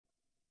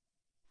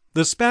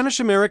The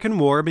Spanish-American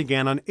War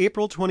began on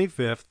April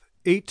 25,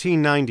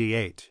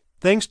 1898.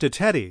 Thanks to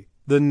Teddy,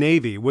 the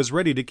Navy was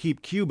ready to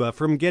keep Cuba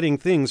from getting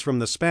things from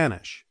the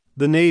Spanish.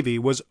 The Navy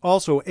was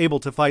also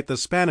able to fight the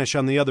Spanish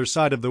on the other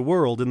side of the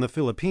world in the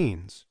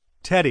Philippines.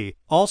 Teddy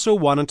also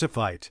wanted to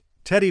fight.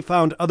 Teddy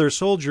found other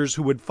soldiers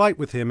who would fight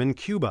with him in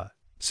Cuba.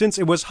 Since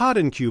it was hot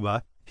in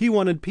Cuba, he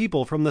wanted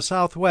people from the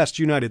Southwest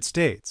United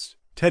States.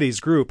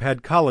 Teddy's group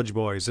had college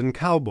boys and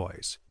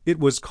cowboys. It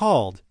was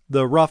called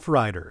the Rough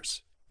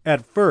Riders.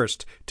 At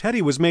first,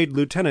 Teddy was made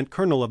lieutenant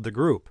colonel of the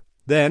group.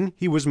 Then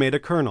he was made a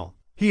colonel.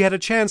 He had a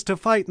chance to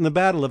fight in the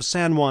Battle of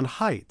San Juan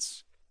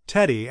Heights.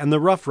 Teddy and the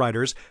Rough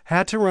Riders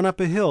had to run up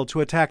a hill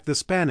to attack the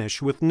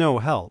Spanish with no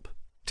help.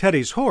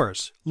 Teddy's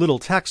horse, Little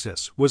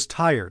Texas, was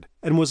tired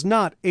and was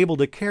not able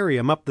to carry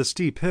him up the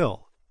steep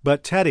hill.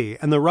 But Teddy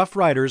and the Rough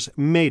Riders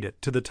made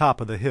it to the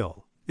top of the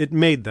hill. It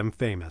made them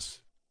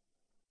famous.